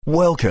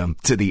Welcome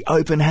to the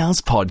Open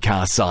House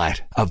podcast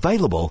site,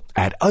 available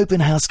at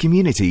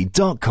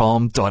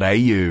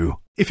openhousecommunity.com.au.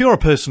 If you're a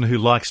person who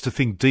likes to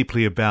think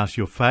deeply about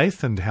your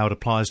faith and how it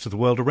applies to the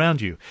world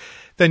around you,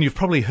 then you've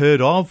probably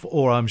heard of,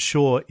 or I'm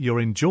sure you're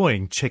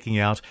enjoying, checking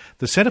out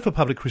the Centre for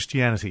Public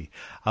Christianity,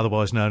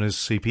 otherwise known as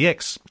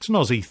CPX. It's an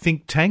Aussie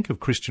think tank of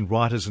Christian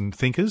writers and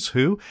thinkers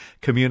who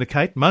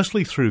communicate,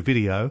 mostly through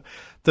video,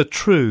 the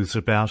truths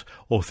about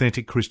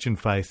authentic Christian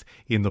faith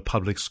in the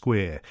public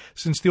square.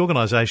 Since the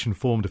organisation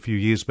formed a few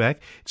years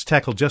back, it's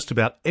tackled just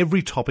about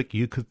every topic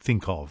you could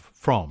think of,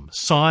 from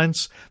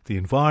science, the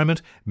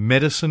environment,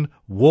 medicine,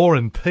 war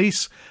and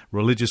peace,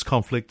 religious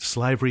conflict,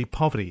 slavery,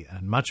 poverty,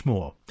 and much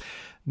more.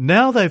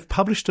 Now they've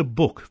published a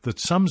book that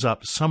sums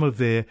up some of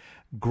their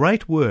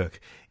great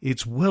work.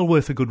 It's well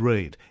worth a good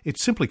read.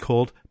 It's simply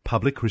called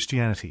Public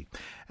Christianity.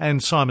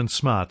 And Simon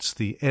Smart's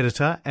the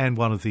editor and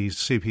one of the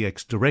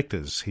CPX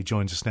directors. He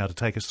joins us now to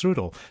take us through it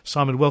all.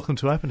 Simon, welcome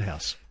to Open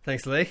House.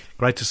 Thanks, Lee.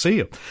 Great to see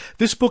you.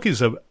 This book is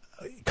a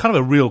kind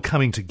of a real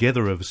coming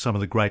together of some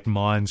of the great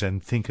minds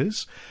and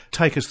thinkers.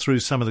 Take us through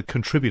some of the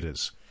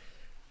contributors.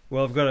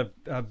 Well, I've got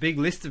a big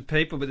list of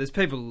people, but there's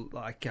people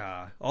like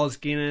Os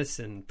Guinness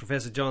and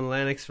Professor John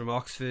Lennox from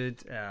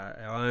Oxford,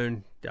 our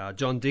own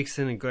John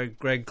Dixon and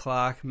Greg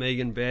Clark,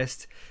 Megan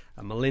Best,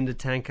 Melinda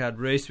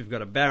Tankard-Rees. We've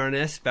got a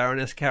Baroness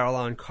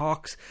Caroline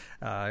Cox.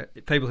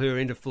 People who are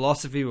into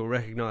philosophy will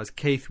recognise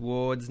Keith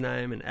Ward's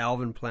name, and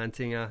Alvin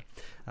Plantinga.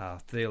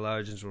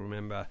 Theologians will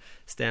remember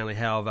Stanley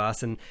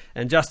Hauerwas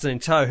and Justine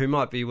Toh, who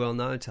might be well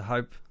known to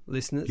Hope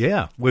listeners.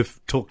 Yeah,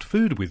 we've talked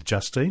food with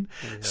Justine.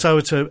 Yeah. So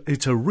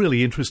it's a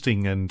really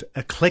interesting and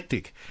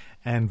eclectic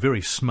and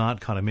very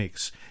smart kind of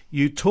mix.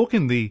 You talk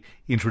in the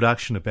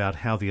introduction about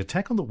how the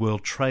attack on the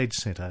World Trade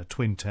Center,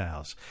 Twin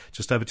Towers,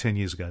 just over 10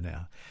 years ago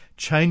now,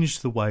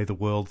 changed the way the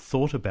world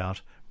thought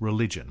about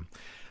religion.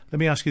 Let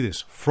me ask you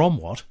this, from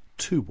what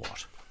to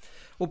what?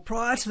 Well,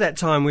 prior to that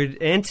time, we'd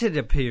entered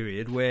a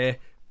period where,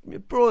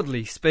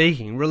 broadly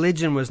speaking,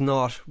 religion was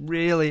not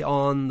really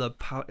on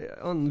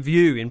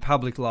view in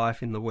public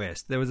life in the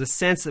West. There was a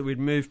sense that we'd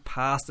moved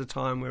past a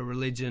time where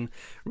religion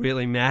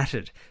really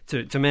mattered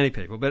to many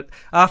people. But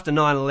after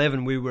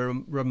 9/11, we were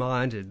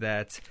reminded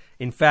that,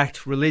 in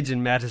fact,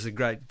 religion matters a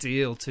great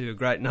deal to a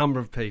great number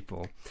of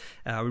people.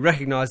 We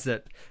recognise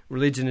that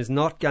religion is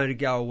not going to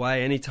go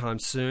away anytime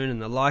soon,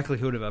 and the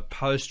likelihood of a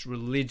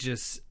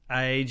post-religious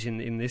age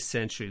in this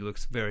century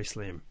looks very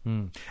slim.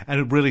 And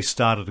it really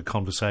started a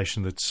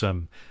conversation that's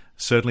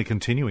certainly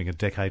continuing a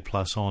decade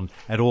plus on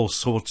at all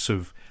sorts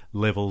of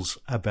levels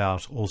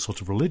about all sorts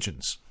of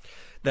religions.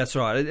 That's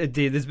right, it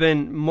did. There's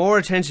been more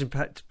attention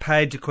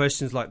paid to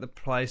questions like the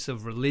place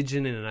of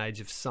religion in an age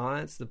of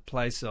science, the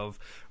place of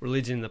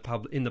religion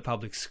in the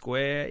public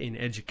square, in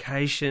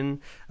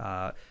education,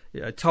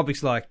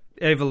 topics like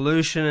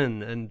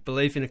evolution and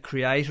belief in a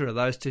creator. Are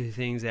those two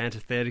things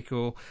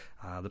antithetical?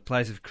 The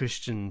place of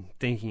Christian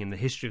thinking in the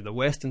history of the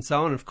West, and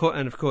so on.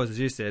 And of course, as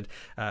you said,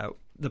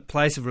 the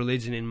place of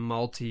religion in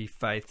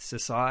multi-faith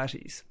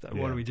societies. So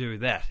what do we do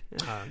with that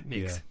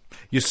mix? Yeah.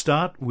 You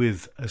start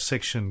with a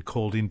section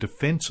called In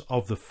Defence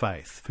of the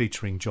Faith,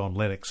 featuring John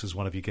Lennox as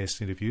one of your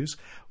guest interviews.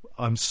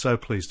 I'm so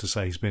pleased to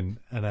say he's been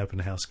an Open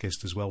House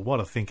guest as well. What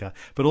a thinker,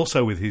 but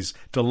also with his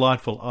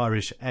delightful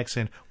Irish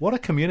accent. What a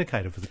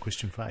communicator for the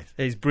Christian faith.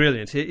 He's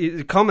brilliant.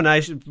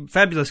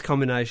 Fabulous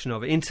combination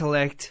of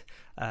intellect,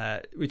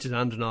 which is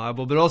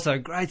undeniable, but also a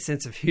great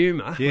sense of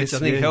humour, which I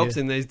think helps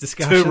in these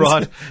discussions. Too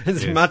right.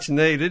 It's much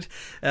needed.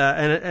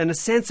 And a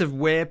sense of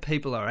where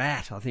people are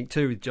at, I think,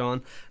 too, with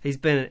John. He's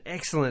been an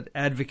excellent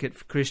advocate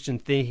for Christian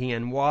thinking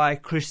and why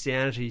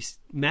Christianity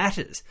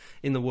matters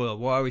in the world,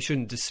 why we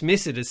shouldn't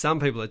dismiss it as some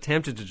people are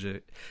tempted to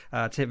do,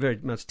 very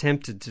much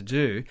tempted to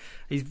do.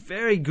 He's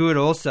very good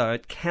also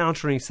at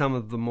countering some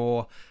of the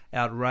more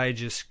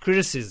outrageous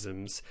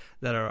criticisms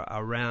that are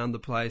around the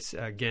place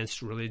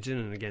against religion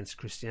and against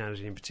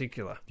Christianity in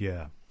particular.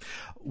 Yeah.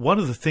 One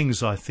of the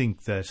things I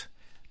think that,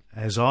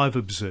 as I've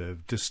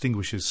observed,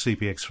 distinguishes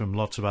CPX from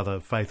lots of other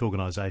faith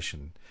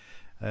organisations,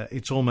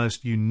 its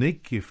almost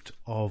unique gift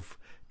of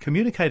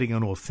communicating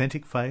an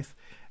authentic faith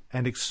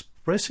and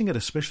expressing it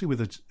especially with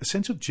a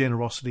sense of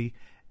generosity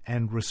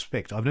and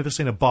respect. I've never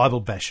seen a Bible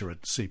basher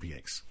at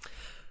CPX.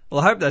 Well,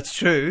 I hope that's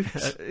true.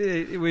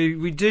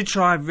 We do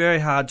try very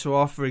hard to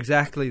offer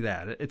exactly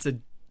that. It's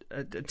an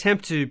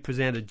attempt to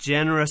present a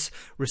generous,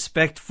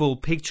 respectful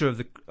picture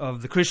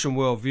of the Christian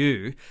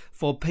worldview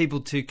for people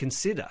to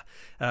consider.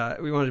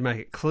 We wanted to make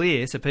it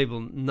clear so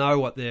people know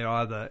what they're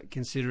either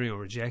considering or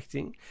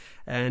rejecting.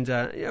 And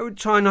we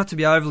try not to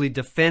be overly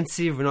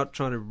defensive. We're not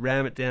trying to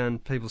ram it down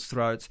people's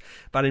throats,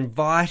 but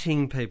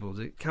inviting people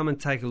to come and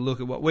take a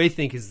look at what we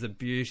think is the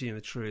beauty and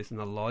the truth and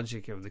the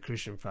logic of the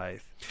Christian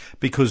faith.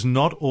 Because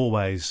not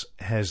always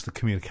has the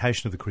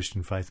communication of the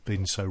Christian faith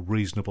been so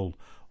reasonable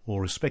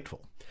or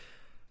respectful.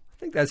 I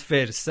think that's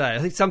fair to say. I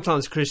think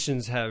sometimes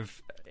Christians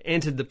have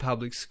entered the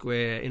public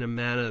square in a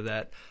manner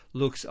that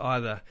looks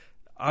either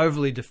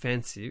overly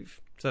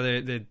defensive, so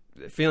they're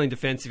feeling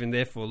defensive and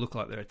therefore look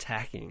like they're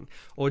attacking,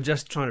 or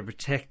just trying to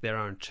protect their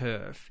own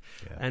turf,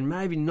 and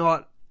maybe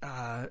not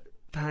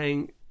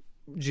paying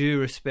due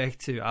respect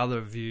to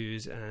other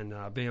views and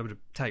being able to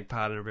take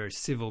part in a very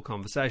civil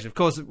conversation. Of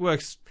course, it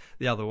works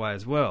the other way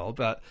as well,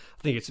 but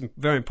I think it's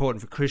very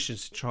important for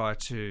Christians to try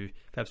to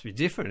perhaps be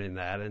different in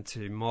that and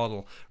to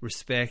model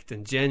respect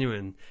and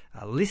genuine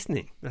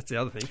listening. That's the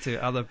other thing,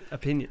 to other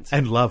opinions.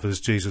 And love, as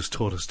Jesus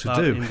taught us to Love,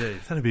 do. indeed.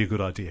 That'd be a good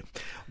idea.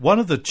 One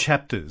of the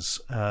chapters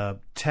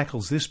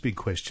tackles this big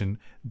question: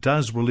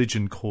 does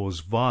religion cause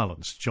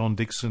violence? John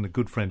Dixon, a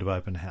good friend of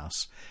Open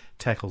House,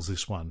 tackles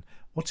this one.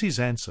 What's his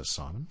answer,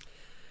 Simon?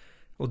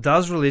 Well,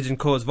 does religion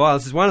cause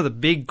violence? It's one of the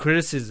big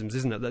criticisms,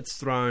 isn't it, that's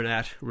thrown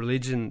at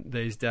religion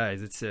these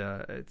days. It's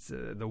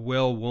the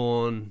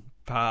well-worn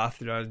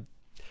path,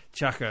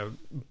 chuck a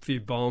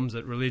few bombs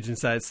at religion,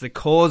 say it's the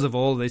cause of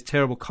all of these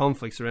terrible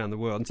conflicts around the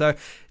world. And so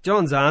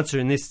John's answer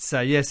in this is to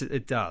say, yes,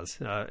 it does.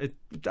 It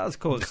does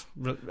cause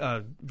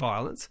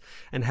violence,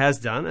 and has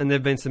done, and there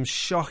have been some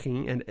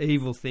shocking and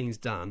evil things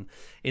done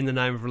in the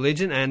name of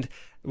religion, and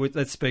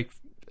let's speak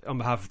on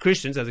behalf of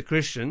Christians, as a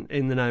Christian,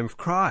 in the name of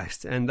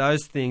Christ. And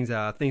those things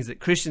are things that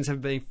Christians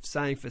have been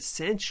saying for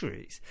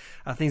centuries,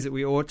 are things that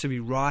we ought to be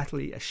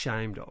rightly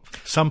ashamed of.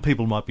 Some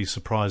people might be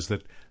surprised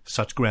that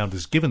such ground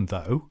is given,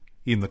 though,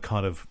 in the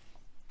kind of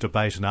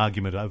debate and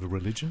argument over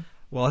religion.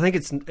 Well, I think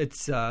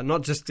it's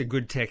not just a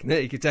good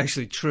technique, it's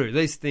actually true.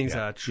 These things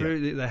are true.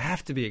 Yeah. They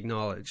have to be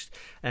acknowledged.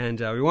 And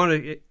we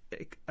want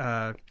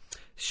to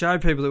show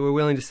people that we're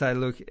willing to say,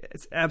 look,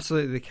 it's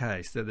absolutely the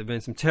case that there have been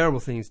some terrible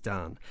things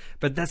done,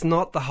 but that's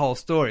not the whole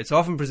story. It's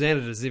often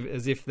presented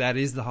as if that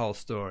is the whole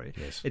story.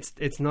 Yes.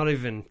 It's not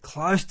even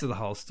close to the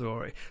whole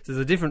story. So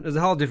there's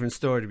a whole different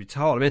story to be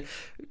told. I mean,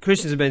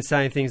 Christians have been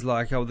saying things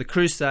like, the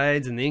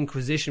Crusades and the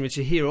Inquisition, which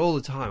you hear all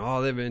the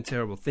time. They've been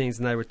terrible things,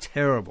 and they were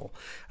terrible.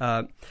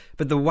 But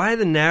the way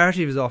the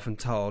narrative is often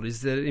told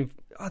is that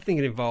I think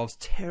it involves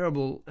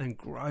terrible and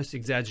gross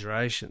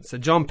exaggeration. So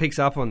John picks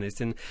up on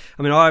this, and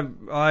I mean,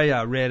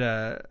 I read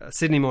a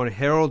Sydney Morning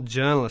Herald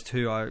journalist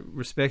who I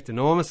respect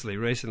enormously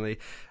recently,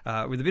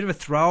 with a bit of a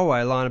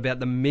throwaway line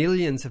about the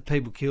millions of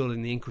people killed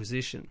in the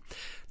Inquisition.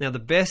 Now, the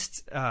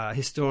best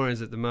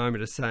historians at the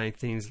moment are saying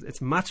things.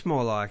 It's much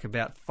more like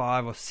about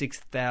 5,000 or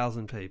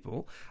 6,000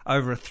 people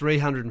over a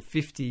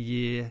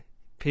 350-year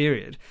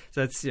period.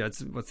 So it's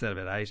what's that,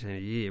 about 18 a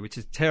year, which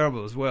is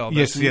terrible as well. But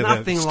Yes, it's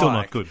nothing still like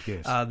not good.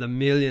 Yes, the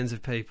millions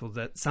of people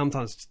that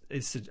sometimes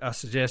are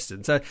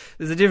suggested. So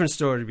there's a different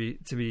story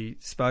to be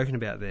spoken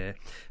about there.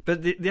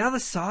 But the other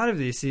side of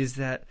this is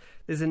that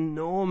there's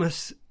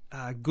enormous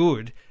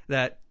good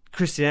that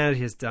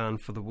Christianity has done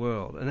for the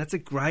world, and that's a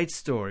great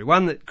story,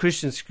 one that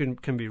Christians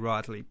can be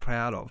rightly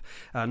proud of,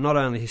 not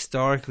only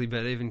historically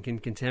but even in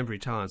contemporary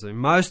times. I mean,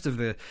 most of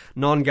the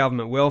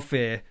non-government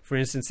welfare, for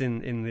instance,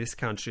 in this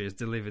country is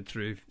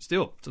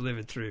still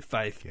delivered through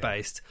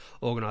faith-based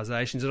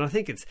organisations, and I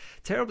think it's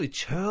terribly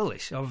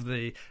churlish of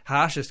the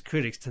harshest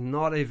critics to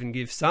not even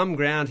give some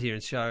ground here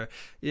and show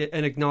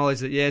and acknowledge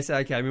that, yes,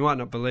 okay, we might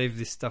not believe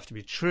this stuff to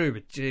be true,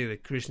 but gee, the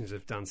Christians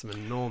have done some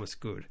enormous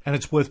good. and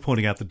it's worth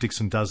pointing out that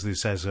Dixon does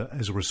this as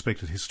a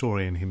respected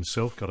historian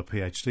himself, got a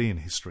PhD in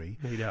history.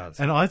 He does.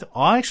 And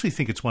I actually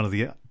think it's one of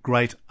the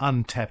great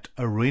untapped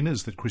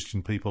arenas that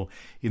Christian people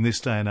in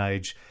this day and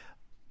age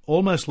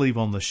almost leave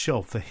on the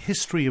shelf: the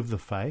history of the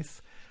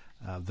faith,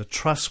 the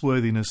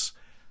trustworthiness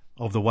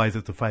of the way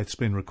that the faith's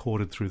been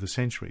recorded through the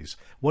centuries.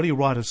 What do your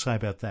writers say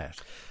about that?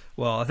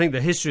 Well, I think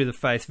the history of the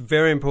faith,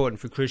 very important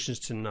for Christians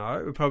to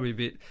know. We're probably a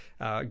bit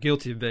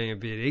guilty of being a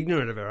bit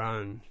ignorant of our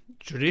own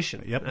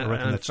tradition, Yep, I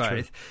reckon that's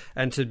faith, true.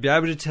 and to be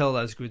able to tell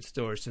those good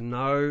stories, to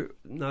know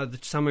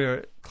that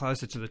somewhere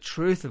closer to the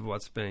truth of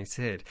what's being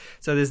said.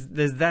 So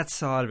there's that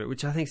side of it,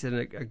 which I think is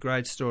a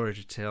great story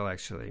to tell,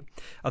 actually.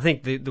 I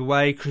think the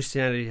way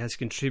Christianity has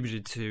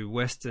contributed to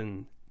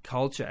Western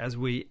culture as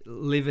we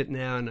live it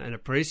now and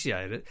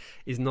appreciate it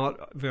is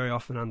not very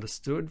often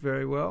understood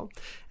very well.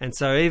 And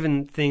so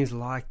even things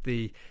like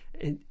the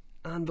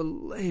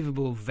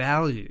unbelievable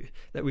value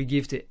that we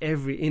give to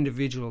every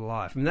individual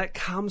life, I mean, that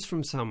comes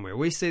from somewhere.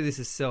 We see this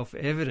as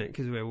self-evident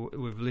because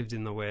we've lived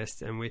in the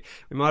West, and we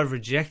might have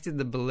rejected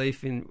the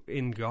belief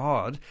in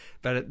God,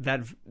 but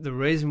the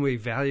reason we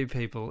value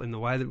people in the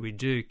way that we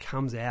do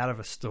comes out of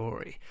a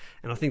story,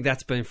 and I think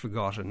that's been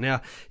forgotten.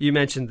 Now, you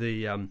mentioned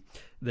the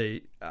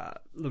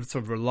sort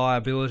of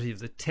reliability of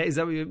the text. Is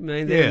that what you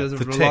mean there? Yeah, There's a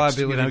the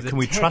reliability text. of the Can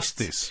we text. trust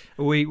this?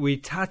 We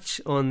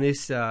touch on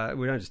this. We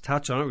don't just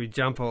touch on it. We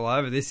jump all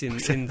over this in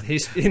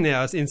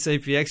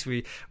CPX.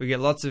 We get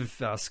lots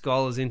of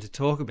scholars in to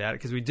talk about it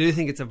because we do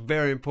think it's a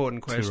very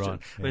important question. Right,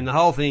 yeah. I mean, the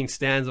whole thing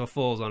stands or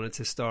falls on its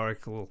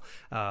historical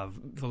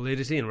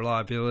validity and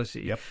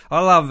reliability. Yep. I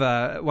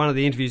love one of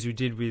the interviews we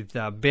did with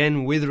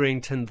Ben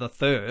Witherington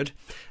III,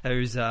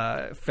 who's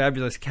a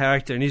fabulous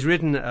character, and he's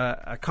written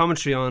a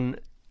commentary on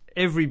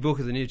every book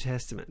of the New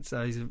Testament.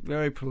 So he's a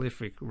very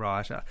prolific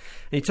writer. And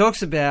he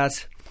talks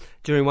about,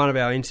 during one of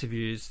our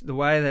interviews, the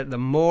way that the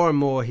more and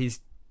more he's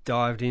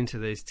dived into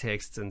these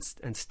texts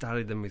and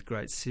studied them with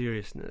great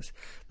seriousness,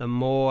 the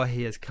more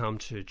he has come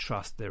to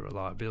trust their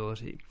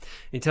reliability.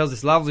 He tells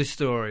this lovely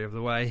story of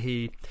the way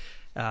he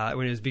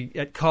when he was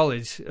at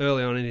college,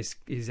 early on in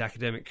his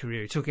academic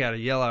career, he took out a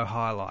yellow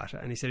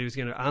highlighter and he said he was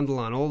going to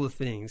underline all the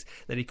things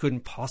that he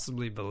couldn't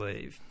possibly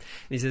believe.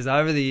 And he says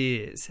over the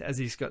years, as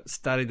he's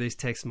studied these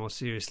texts more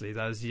seriously,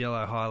 those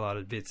yellow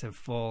highlighted bits have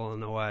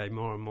fallen away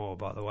more and more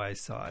by the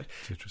wayside.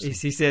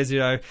 He says,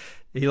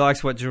 he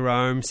likes what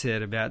Jerome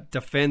said about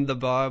defend the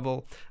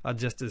Bible, I'd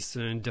just as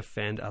soon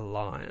defend a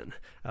lion.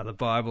 The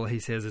Bible, he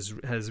says,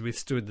 has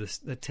withstood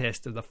the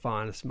test of the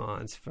finest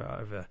minds for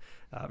over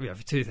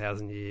for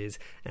 2,000 years,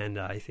 and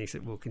he thinks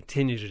it will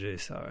continue to do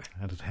so.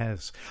 And it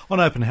has. On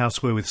Open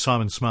House, we're with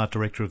Simon Smart,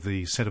 Director of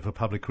the Centre for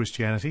Public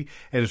Christianity,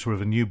 editor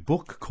of a new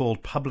book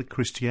called Public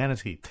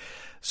Christianity.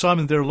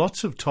 Simon, there are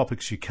lots of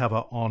topics you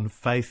cover on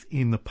faith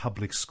in the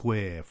public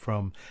square,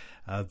 from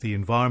the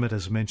environment,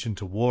 as mentioned,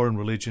 to war and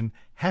religion,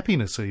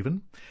 happiness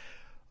even.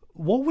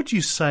 What would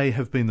you say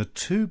have been the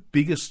two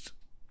biggest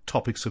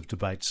topics of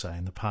debate, say,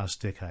 in the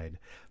past decade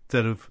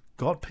that have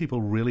got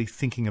people really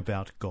thinking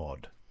about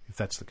God, if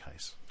that's the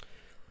case?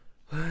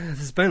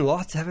 There's been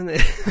lots, haven't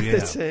there? Yeah.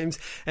 It seems,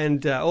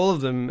 and all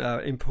of them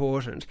are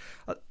important.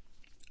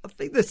 I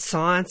think the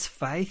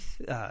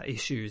science-faith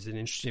issue is an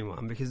interesting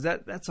one, because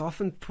that's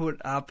often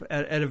put up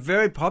at a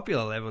very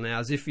popular level now,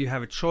 as if you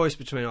have a choice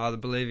between either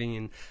believing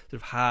in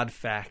sort of hard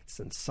facts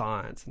and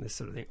science and this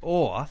sort of thing,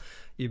 or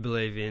you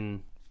believe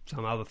in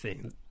some other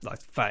thing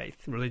like faith,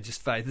 religious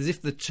faith, as if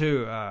the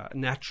two are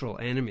natural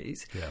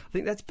enemies. Yeah. I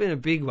think that's been a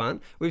big one.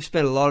 We've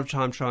spent a lot of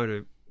time trying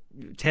to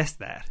test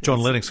that. John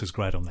Lennox is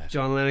great on that.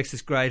 John Lennox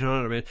is great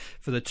on it. I mean,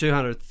 for the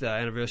 200th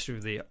anniversary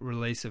of the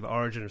release of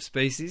Origin of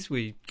Species,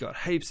 we got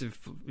heaps of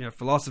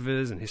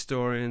philosophers and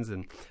historians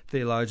and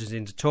theologians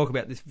in to talk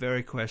about this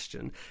very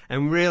question.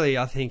 And really,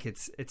 I think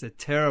it's a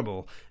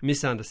terrible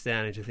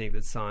misunderstanding to think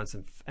that science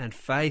and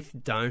faith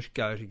don't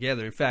go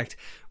together. In fact,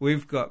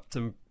 we've got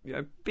some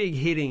big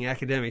hitting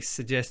academics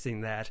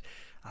suggesting that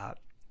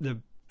the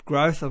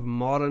growth of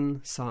modern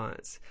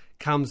science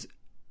comes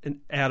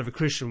out of a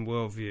Christian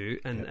worldview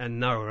and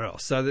nowhere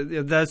else. So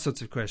those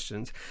sorts of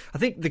questions. I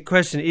think the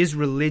question, is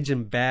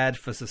religion bad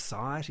for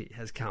society,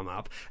 has come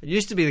up. It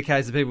used to be the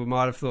case that people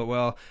might have thought,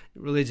 well,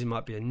 religion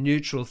might be a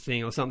neutral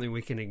thing or something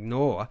we can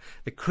ignore.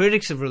 The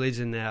critics of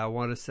religion now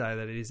want to say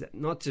that it is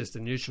not just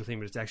a neutral thing,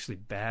 but it's actually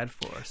bad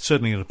for us.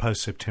 Certainly in a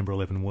post-September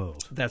 11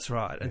 world. That's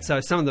right. And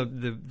so some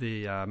of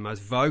the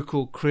most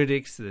vocal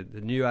critics, the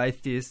new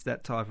atheists,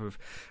 that type of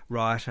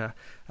writer,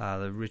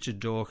 the Richard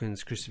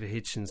Dawkins, Christopher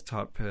Hitchens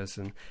type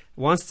person,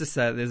 wants to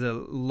say that there's a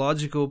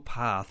logical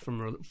path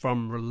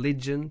from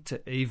religion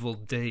to evil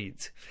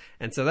deeds.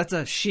 And so that's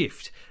a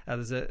shift.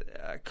 There's a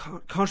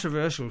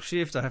controversial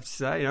shift, I have to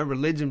say.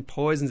 Religion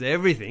poisons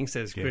everything,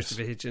 says Yes.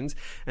 Christopher Hitchens.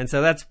 And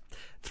so that's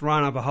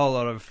thrown up a whole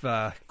lot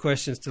of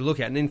questions to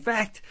look at. And in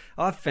fact,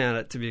 I've found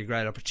it to be a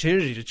great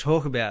opportunity to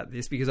talk about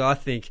this, because I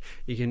think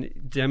you can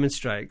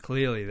demonstrate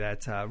clearly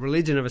that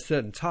religion of a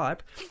certain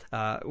type,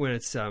 when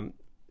it's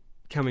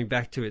coming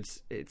back to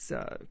its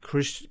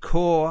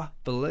core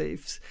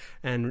beliefs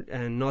and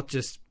not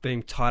just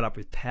being tied up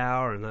with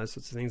power and those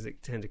sorts of things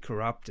that tend to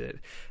corrupt it,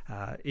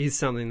 is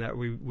something that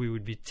we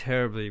would be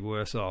terribly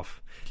worse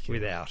off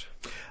without.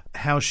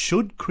 How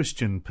should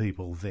Christian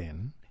people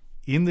then,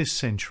 in this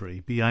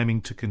century, be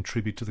aiming to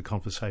contribute to the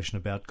conversation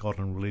about God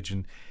and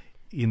religion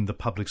in the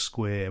public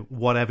square?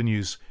 What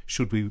avenues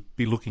should we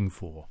be looking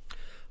for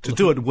to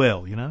do it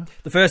well,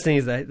 The first thing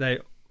is they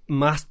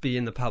must be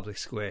in the public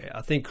square.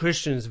 I think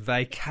Christians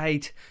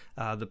vacate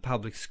the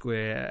public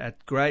square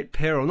at great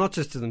peril, not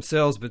just to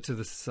themselves but to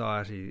the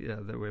society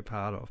that we're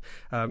part of.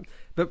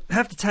 But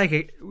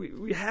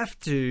we have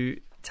to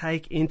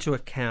take into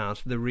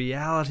account the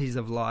realities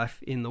of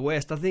life in the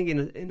West. I think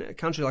in a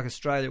country like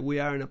Australia, we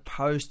are in a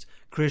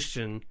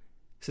post-Christian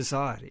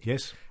society.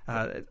 Yes.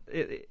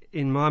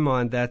 In my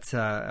mind, that's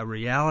a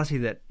reality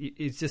that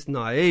is just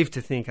naive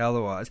to think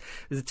otherwise.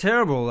 There's a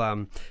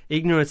terrible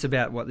ignorance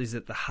about what is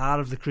at the heart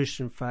of the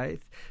Christian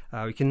faith.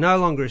 We can no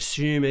longer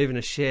assume even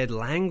a shared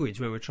language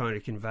when we're trying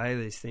to convey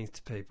these things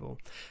to people.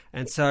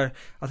 And so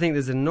I think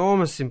there's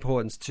enormous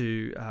importance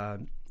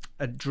to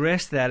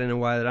address that in a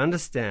way that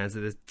understands that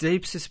there's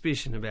deep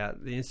suspicion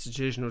about the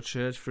institutional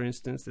church, for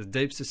instance. There's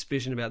deep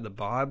suspicion about the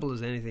Bible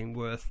as anything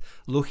worth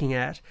looking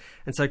at.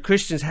 And so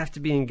Christians have to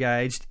be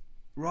engaged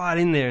right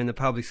in there in the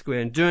public square,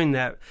 and doing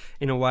that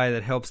in a way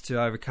that helps to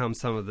overcome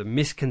some of the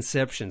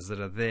misconceptions that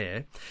are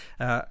there.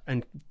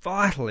 And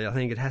vitally, I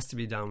think it has to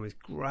be done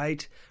with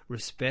great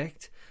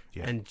respect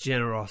and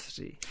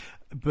generosity.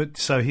 But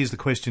so here's the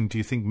question, do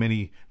you think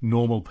many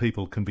normal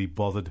people can be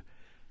bothered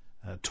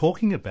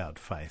talking about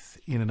faith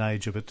in an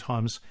age of, at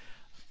times,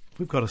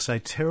 we've got to say,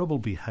 terrible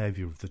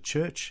behaviour of the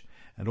church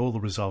and all the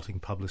resulting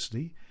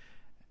publicity?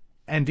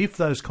 And if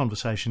those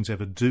conversations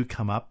ever do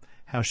come up,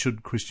 how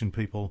should Christian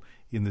people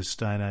in this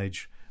day and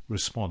age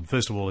respond?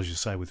 First of all, as you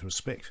say, with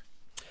respect.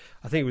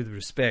 I think with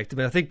respect,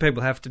 but I think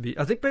people have to be.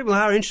 I think people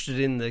are interested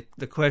in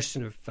the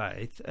question of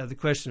faith, the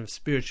question of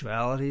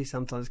spirituality.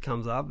 Sometimes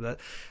comes up. That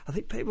I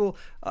think people,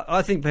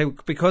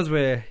 because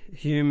we're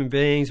human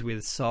beings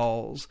with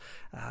souls,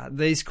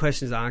 these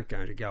questions aren't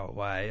going to go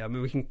away. I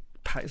mean, we can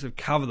sort of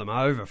cover them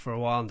over for a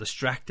while and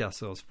distract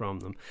ourselves from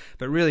them.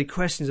 But really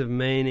questions of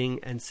meaning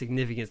and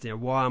significance.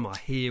 Why am I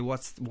here?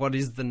 What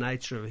is the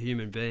nature of a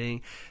human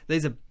being?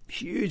 These are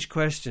huge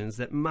questions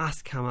that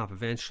must come up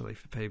eventually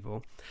for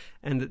people,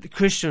 and that the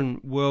Christian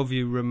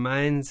worldview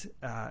remains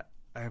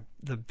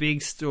the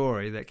big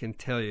story that can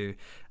tell you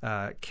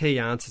key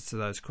answers to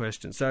those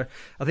questions. So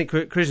I think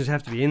Christians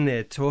have to be in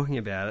there talking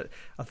about it.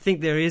 I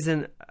think there is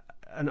an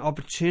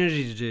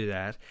opportunity to do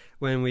that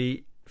when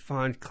we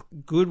find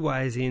good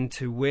ways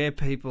into where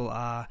people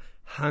are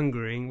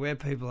hungering, where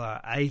people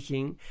are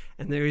aching,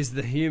 and there is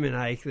the human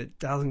ache that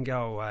doesn't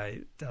go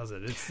away, does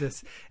it?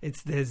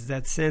 There's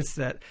that sense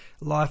that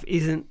life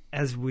isn't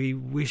as we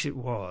wish it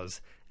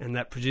was, and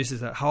that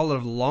produces a whole lot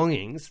of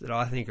longings that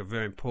I think are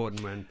very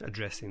important when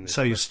addressing this.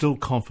 So you're still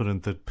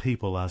confident that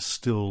people are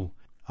still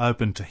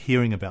open to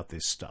hearing about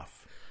this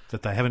stuff,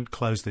 that they haven't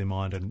closed their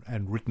mind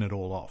and written it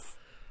all off?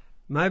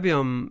 Maybe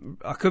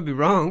I could be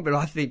wrong, but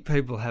I think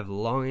people have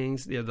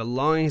longings, the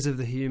longings of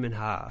the human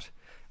heart,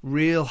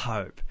 real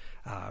hope,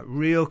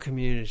 real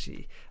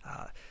community.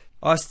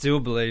 I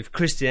still believe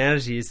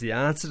Christianity is the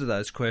answer to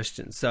those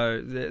questions.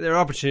 So there are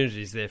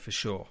opportunities there for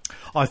sure.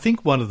 I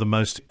think one of the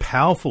most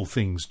powerful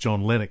things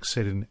John Lennox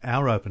said in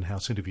our open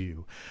house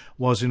interview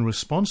was, in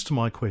response to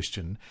my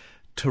question,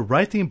 to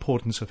rate the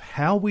importance of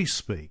how we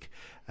speak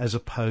as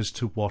opposed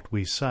to what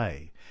we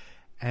say.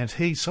 And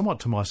he, somewhat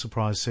to my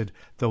surprise, said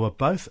they were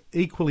both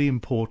equally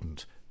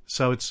important.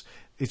 So it's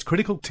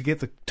critical to get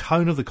the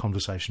tone of the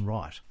conversation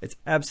right. It's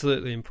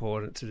absolutely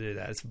important to do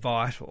that. It's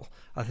vital.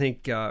 I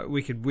think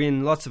we could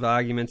win lots of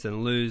arguments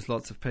and lose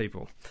lots of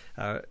people.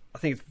 I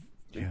think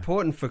it's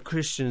important for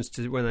Christians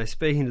to, when they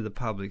speak into the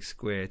public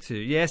square, to,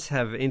 yes,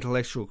 have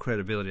intellectual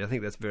credibility. I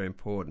think that's very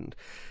important.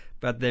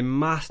 But they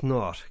must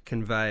not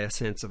convey a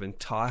sense of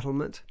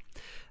entitlement,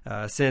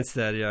 a sense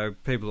that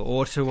people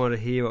ought to want to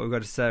hear what we've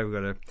got to say. We've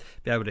got to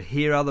be able to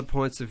hear other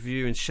points of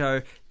view and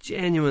show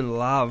genuine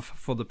love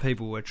for the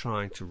people we're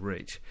trying to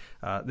reach.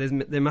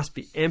 There must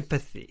be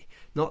empathy,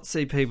 not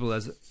see people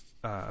as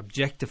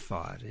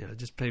objectified,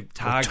 just people,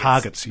 targets.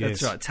 Targets, yes.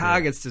 That's right,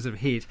 targets to sort of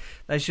hit.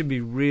 They should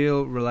be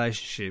real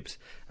relationships,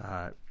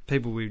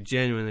 people we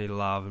genuinely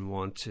love and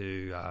want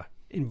to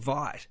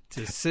invite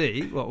to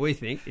see what we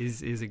think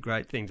is a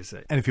great thing to see.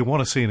 And if you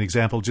want to see an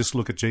example, just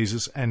look at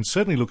Jesus, and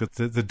certainly look at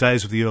the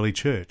days of the early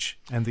church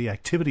and the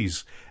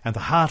activities and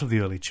the heart of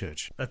the early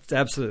church. That's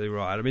absolutely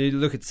right. I mean, you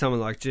look at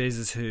someone like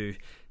Jesus who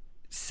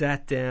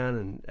sat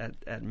down and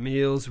at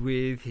meals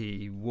with,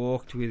 he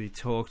walked with, he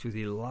talked with,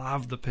 he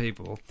loved the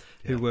people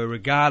who were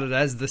regarded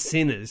as the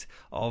sinners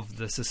of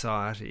the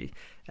society.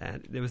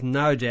 And there was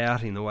no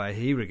doubting the way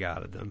he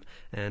regarded them,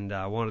 and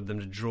wanted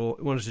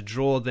to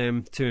draw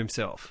them to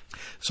himself.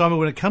 Simon,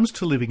 when it comes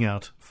to living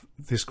out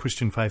this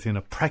Christian faith in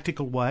a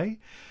practical way,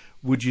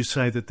 would you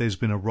say that there's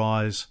been a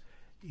rise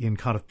in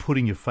kind of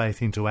putting your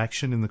faith into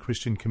action in the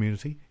Christian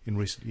community in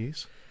recent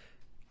years?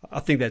 I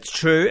think that's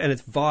true, and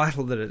it's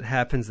vital that it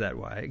happens that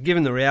way,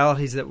 given the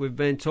realities that we've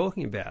been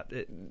talking about.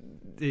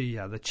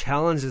 The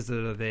challenges that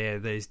are there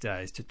these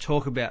days to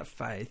talk about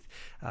faith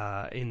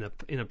in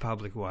a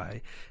public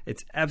way.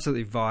 It's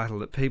absolutely vital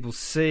that people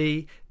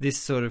see this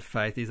sort of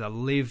faith is a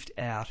lived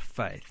out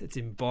faith. It's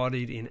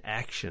embodied in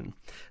action.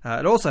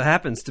 It also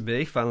happens to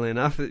be, funnily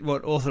enough,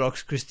 what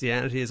Orthodox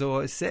Christianity has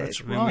always said.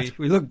 That's right.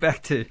 We look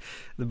back to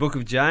the book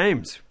of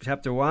James,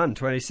 chapter 1,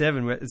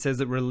 27, where it says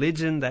that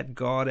religion that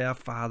God our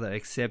Father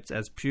accepts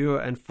as pure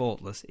and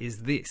faultless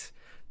is this: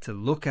 to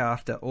look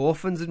after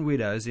orphans and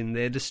widows in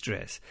their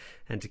distress,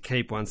 and to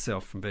keep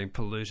oneself from being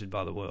polluted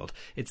by the world.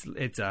 It's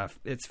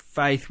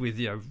faith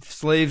with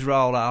sleeves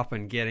rolled up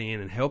and getting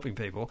in and helping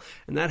people,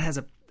 and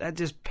that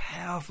just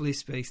powerfully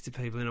speaks to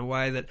people in a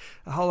way that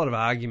a whole lot of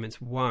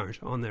arguments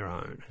won't on their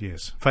own.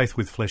 Yes, faith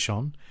with flesh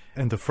on,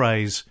 and the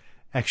phrase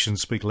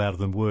 "actions speak louder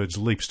than words"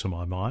 leaps to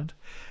my mind.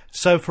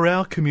 So for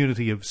our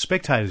community of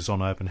spectators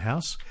on Open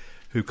House,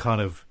 who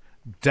kind of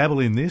dabble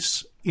in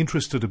this,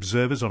 interested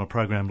observers on a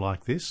program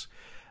like this,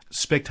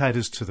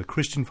 spectators to the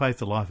Christian faith,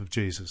 the life of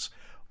Jesus,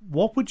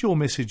 what would your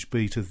message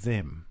be to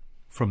them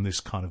from this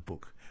kind of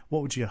book?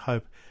 What would you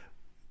hope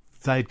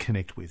they'd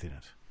connect with in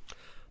it?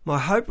 My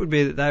hope would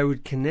be that they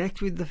would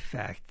connect with the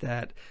fact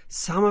that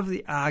some of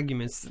the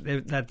arguments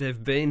that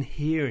they've been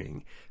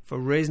hearing for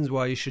reasons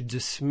why you should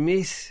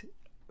dismiss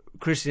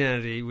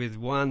Christianity with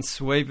one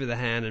sweep of the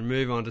hand and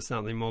move on to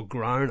something more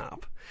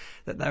grown-up,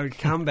 that they would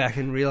come back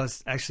and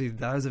realise actually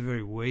those are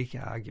very weak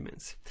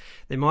arguments.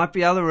 There might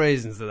be other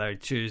reasons that they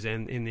would choose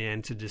in the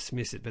end to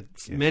dismiss it, but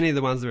many of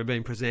the ones that we're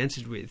being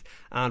presented with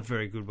aren't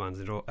very good ones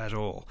at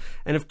all.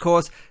 And of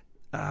course,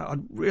 I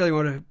really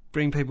want to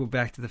bring people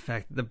back to the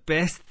fact that the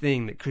best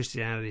thing that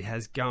Christianity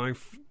has going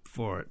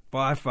for it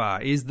by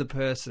far is the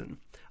person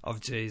of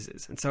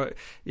Jesus. And so,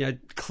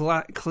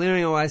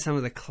 clearing away some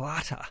of the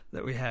clutter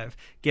that we have,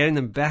 getting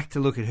them back to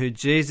look at who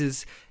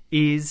Jesus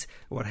is,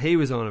 what he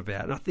was on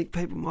about. And I think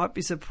people might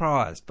be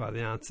surprised by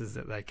the answers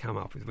that they come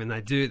up with when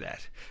they do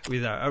that,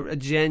 with a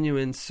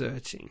genuine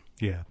searching.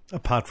 Yeah,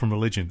 apart from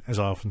religion, as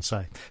I often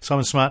say.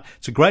 Simon Smart,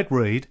 it's a great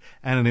read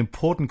and an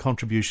important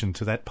contribution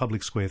to that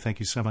public square. Thank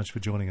you so much for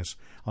joining us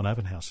on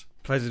Open House.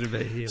 Pleasure to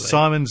be here, Lee.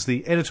 Simon's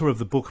the editor of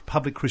the book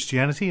Public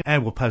Christianity,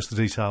 and we'll post the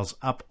details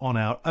up on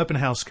our Open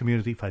House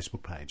community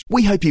Facebook page.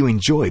 We hope you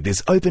enjoyed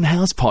this Open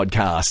House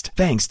podcast,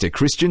 thanks to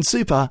Christian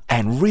Super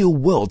and Real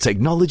World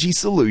Technology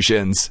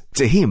Solutions.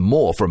 To hear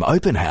more from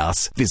Open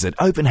House, visit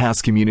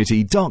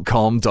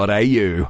openhousecommunity.com.au.